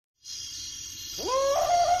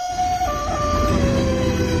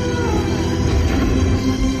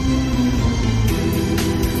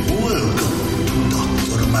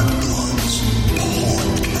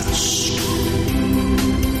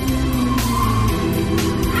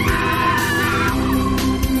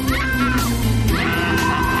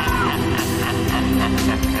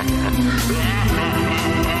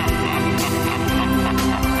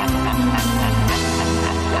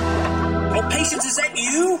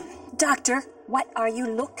Doctor, what are you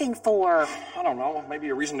looking for? I don't know. Maybe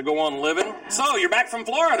a reason to go on living. So, you're back from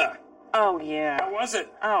Florida. Oh, yeah. How was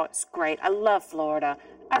it? Oh, it's great. I love Florida.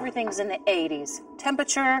 Everything's in the 80s.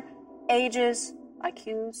 Temperature, ages,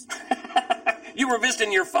 IQs. You were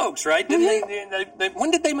visiting your folks, right? Didn't they? When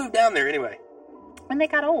did they move down there, anyway? When they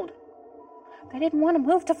got old. They didn't want to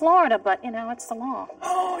move to Florida, but, it's the law.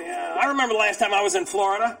 Oh, yeah. I remember the last time I was in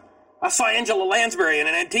Florida. I saw Angela Lansbury in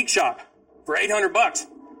an antique shop for $800.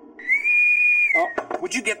 Oh,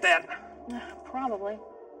 would you get that? Probably.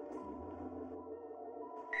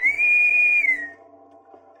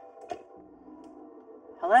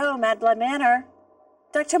 Hello, Mad Blood Manor.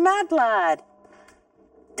 Dr. Mad Blood.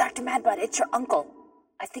 Dr. Mad Blood, it's your uncle.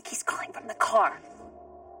 I think he's calling from the car.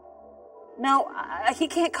 No, he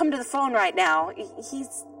can't come to the phone right now.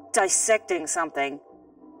 He's dissecting something.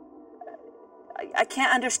 I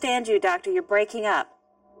can't understand you, Doctor. You're breaking up.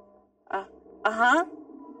 Uh-huh.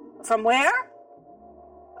 From where?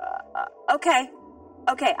 Okay.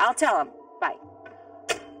 Okay, I'll tell him. Bye.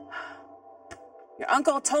 Your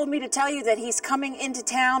uncle told me to tell you that he's coming into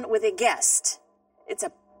town with a guest. It's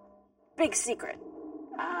a big secret.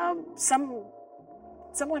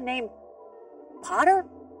 Someone named Potter?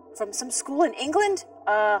 From some school in England?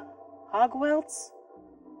 Hogwarts?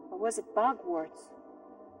 Or was it Bogwarts?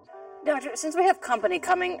 Doctor, since we have company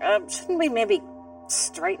coming, shouldn't we maybe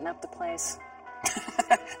straighten up the place?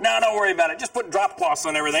 No, don't worry about it. Just put drop cloths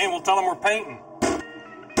on everything and we'll tell them we're painting.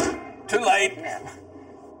 Too late. Yeah.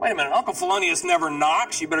 Wait a minute. Uncle Felonius never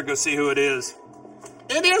knocks. You better go see who it is.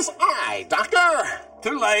 It is I, Doctor.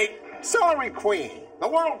 Too late. Celery Queen, the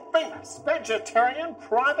world-famous vegetarian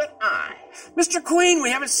private eye. Mr. Queen, we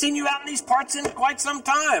haven't seen you out in these parts in quite some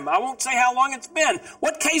time. I won't say how long it's been.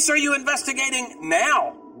 What case are you investigating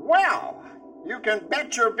now? Well, you can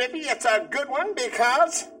bet your bibby it's a good one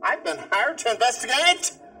because I've been hired to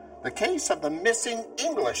investigate the case of the missing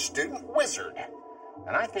English student wizard.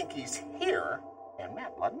 And I think he's here in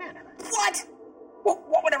Mad Blood Manor. What?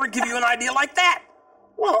 What would ever give you an idea like that?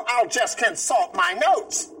 Well, I'll just consult my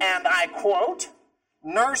notes, and I quote,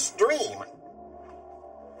 Nurse Dream.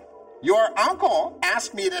 Your uncle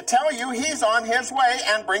asked me to tell you he's on his way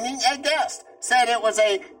and bringing a guest. Said it was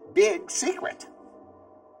a big secret.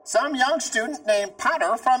 Some young student named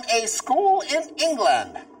Potter from a school in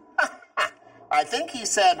England. I think he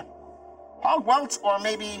said Hogwarts or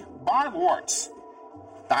maybe Bogwarts.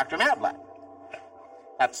 Dr. Madblad.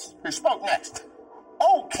 That's who spoke next.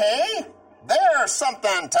 Okay, there's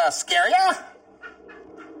something to scare ya.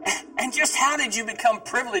 And just how did you become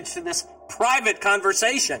privileged to this private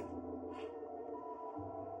conversation?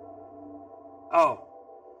 Oh.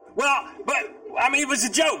 Well, but, it was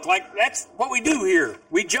a joke. Like, that's what we do here.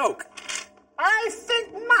 We joke. I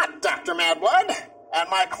think not, Dr. Madblood. And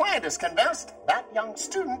my client is convinced that young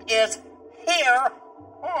student is here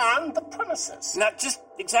on the premises. Now, just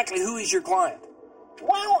exactly who is your client?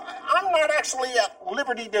 Well, I'm not actually at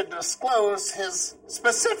liberty to disclose his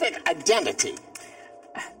specific identity.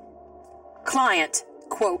 Client,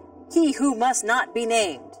 quote, he who must not be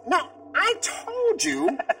named. Now, I told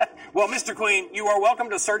you. Well, Mr. Queen, you are welcome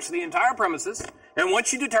to search the entire premises, and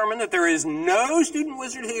once you determine that there is no student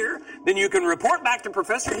wizard here, then you can report back to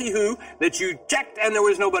Professor He-Who that you checked and there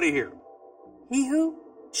was nobody here. He-Who?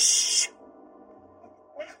 Shh.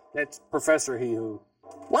 That's Professor He-Who.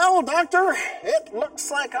 Well, Doctor, it looks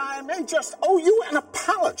like I may just owe you an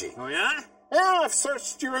apology. Oh, yeah? Yeah, I've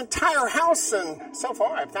searched your entire house, and so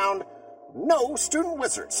far I've found no student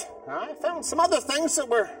wizards. I found some other things that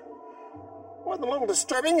were a little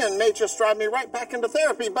disturbing and may just drive me right back into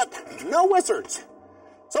therapy, but no wizards.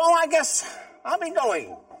 So I guess I'll be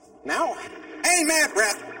going now. Hey, Mad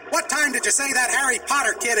Breath, what time did you say that Harry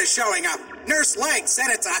Potter kid is showing up? Nurse Legg said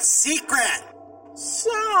it's a secret. So,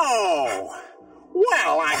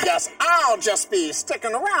 well, I guess I'll just be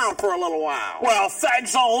sticking around for a little while. Well,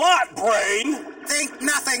 thanks a lot, Brain. Think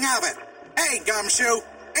nothing of it. Hey, Gumshoe,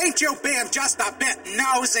 ain't you being just a bit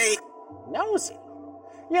nosy? Nosy?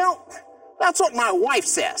 You know, that's what my wife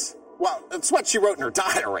says. Well, it's what she wrote in her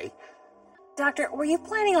diary. Doctor, were you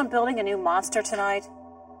planning on building a new monster tonight?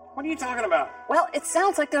 What are you talking about? Well, it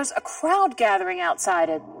sounds like there's a crowd gathering outside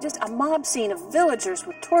it. Just a mob scene of villagers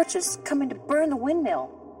with torches coming to burn the windmill.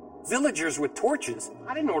 Villagers with torches?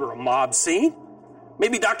 I didn't order a mob scene.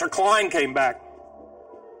 Maybe Dr. Klein came back.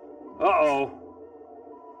 Uh-oh.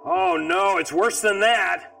 Oh, no, it's worse than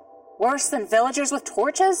that. Worse than villagers with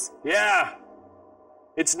torches? Yeah.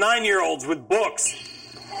 It's 9-year-olds with books.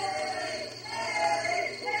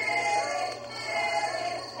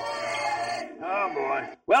 Oh, boy.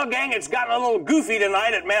 Well, gang, it's gotten a little goofy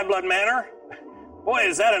tonight at Mad Blood Manor. Boy,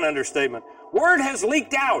 is that an understatement. Word has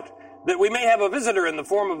leaked out that we may have a visitor in the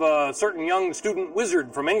form of a certain young student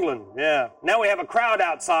wizard from England. Yeah. Now we have a crowd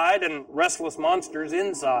outside and restless monsters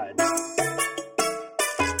inside.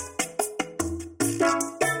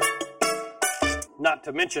 Not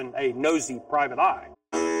to mention a nosy private eye.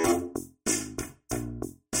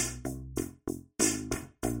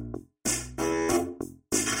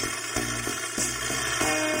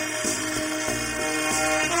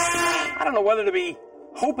 I don't know whether to be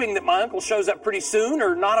hoping that my uncle shows up pretty soon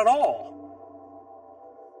or not at all.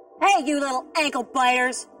 Hey, you little ankle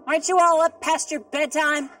biters. Aren't you all up past your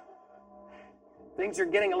bedtime? Things are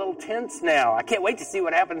getting a little tense now. I can't wait to see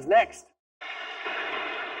what happens next.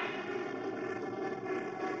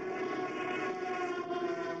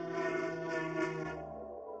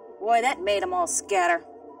 Boy, that made them all scatter.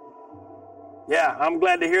 Yeah, I'm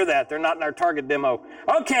glad to hear that. They're not in our target demo.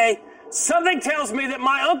 Okay, something tells me that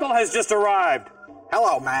my uncle has just arrived.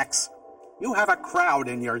 Hello, Max. You have a crowd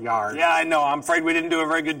in your yard. Yeah, I know. I'm afraid we didn't do a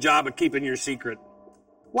very good job of keeping your secret.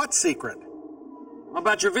 What secret? How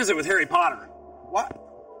about your visit with Harry Potter? What?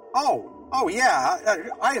 Oh, yeah.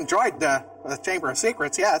 I enjoyed the Chamber of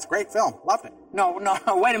Secrets. Yeah, it's a great film. Loved it. No,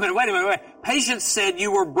 wait a minute. Patience said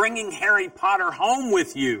you were bringing Harry Potter home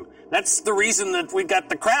with you. That's the reason that we got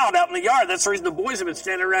the crowd out in the yard. That's the reason the boys have been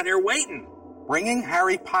standing around here waiting. Bringing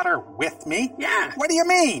Harry Potter with me? Yeah. What do you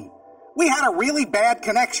mean? We had a really bad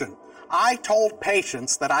connection. I told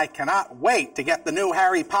Patience that I cannot wait to get the new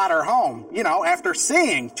Harry Potter home, after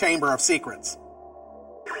seeing Chamber of Secrets.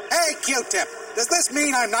 Hey, Q-Tip, does this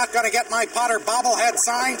mean I'm not going to get my Potter bobblehead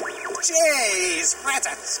signed? Jeez,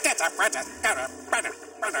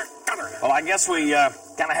 Well, I guess we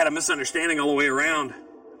kind of had a misunderstanding all the way around.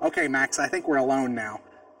 Okay, Max, I think we're alone now.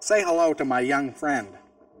 Say hello to my young friend.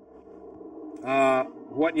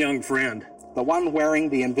 What young friend? The one wearing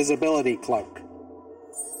the invisibility cloak.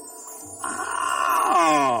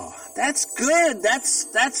 Oh, that's good.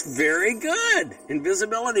 That's very good.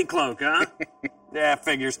 Invisibility cloak, huh? Yeah,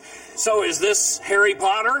 figures. So is this Harry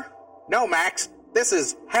Potter? No, Max. This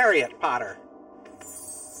is Harriet Potter.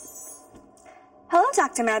 Hello,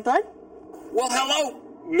 Dr. Madblood. Well, hello,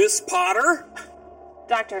 Miss Potter.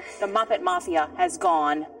 Doctor, the Muppet Mafia has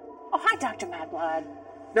gone. Oh, hi, Dr. Madblood.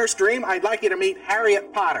 Nurse Dream, I'd like you to meet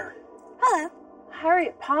Harriet Potter. Hello.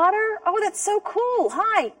 Harriet Potter? Oh, that's so cool.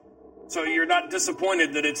 Hi. So you're not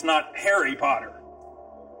disappointed that it's not Harry Potter?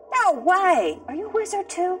 No way. Are you a wizard,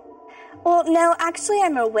 too? Well, no, actually,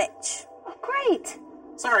 I'm a witch. Oh, great.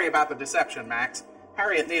 Sorry about the deception, Max.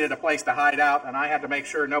 Harriet needed a place to hide out, and I had to make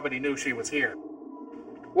sure nobody knew she was here.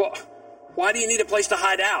 Well, why do you need a place to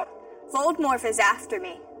hide out? Voldemort is after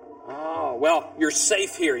me. Oh, well, you're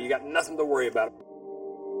safe here. You got nothing to worry about.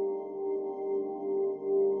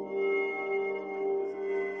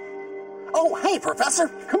 Oh, hey, Professor.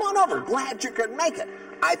 Come on over. Glad you could make it.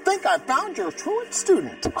 I think I found your truant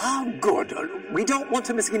student. Ah, good. We don't want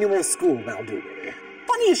to miss any more school now, do we?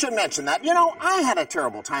 Funny you should mention that. I had a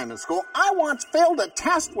terrible time in school. I once failed a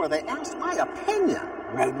test where they asked my opinion.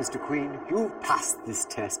 Well, Mr. Queen, you passed this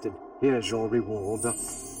test, and here's your reward.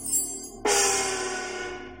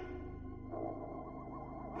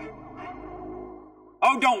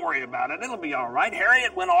 Oh, don't worry about it. It'll be all right.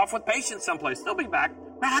 Harriet went off with Patience someplace. They'll be back.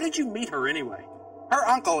 Now, how did you meet her anyway? Her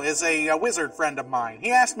uncle is a wizard friend of mine.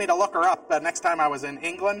 He asked me to look her up next time I was in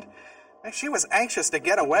England. She was anxious to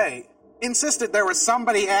get away. Insisted there was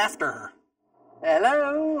somebody after her.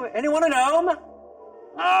 Hello? Anyone at home?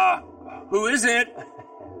 Who is it?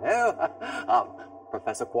 Hello?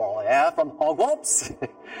 Professor Quirrell here from Hogwarts.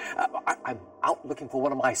 I'm out looking for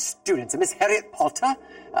one of my students, Miss Harriet Potter.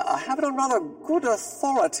 I have it on rather good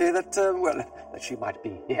authority that she might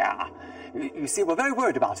be here. You see, we're very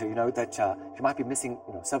worried about her, that she might be missing,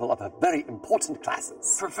 several of her very important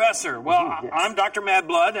classes. Professor, well, Yes. I'm Dr.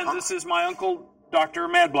 Madblood, and this is my uncle, Dr.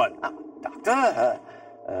 Madblood.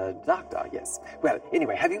 Doctor, yes. Well,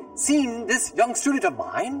 anyway, have you seen this young student of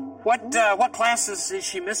mine? What classes is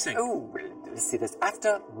she missing? Oh, well, let's see, there's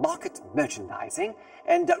after-market merchandising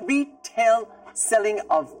and retail selling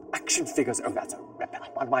of action figures. Oh, that's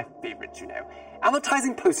one of my favorites,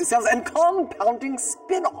 Advertising poster sales and compounding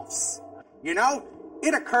spin-offs.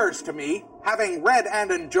 It occurs to me, having read and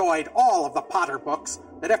enjoyed all of the Potter books,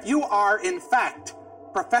 that if you are, in fact,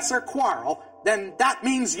 Professor Quirrell, then that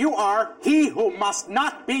means you are he who must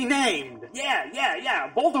not be named. Yeah,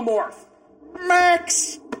 Voldemort.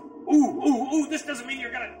 Max! Ooh, this doesn't mean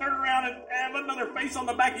you're gonna turn around and have another face on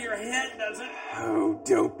the back of your head, does it? Oh,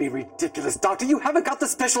 don't be ridiculous, Doctor. You haven't got the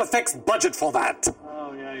special effects budget for that.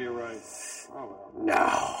 Oh, yeah, you're right. Oh, well.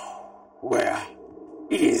 Now, where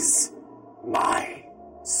is my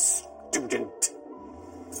student?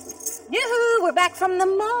 Yoo-hoo, we're back from the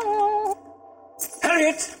mall.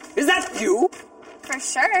 Harriet, is that you? For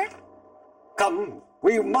sure. Come,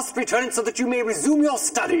 we must return so that you may resume your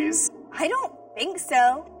studies. I don't think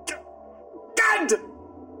so. Gad!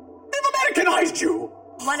 They've Americanized you!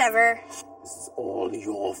 Whatever. This is all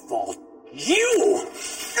your fault. You!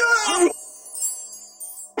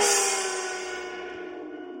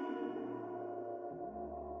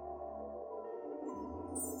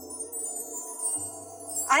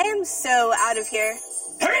 I am so out of here.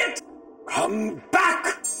 Harriet! Come back!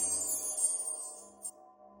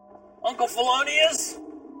 Uncle Felonius?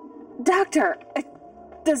 Doctor,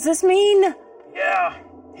 does this mean... Yeah,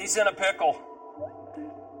 he's in a pickle.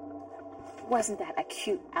 Wasn't that a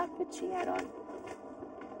cute outfit she had on?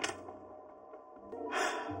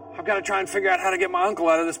 I've got to try and figure out how to get my uncle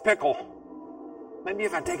out of this pickle. Maybe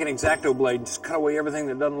if I take an X-Acto blade and just cut away everything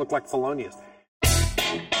that doesn't look like Felonius.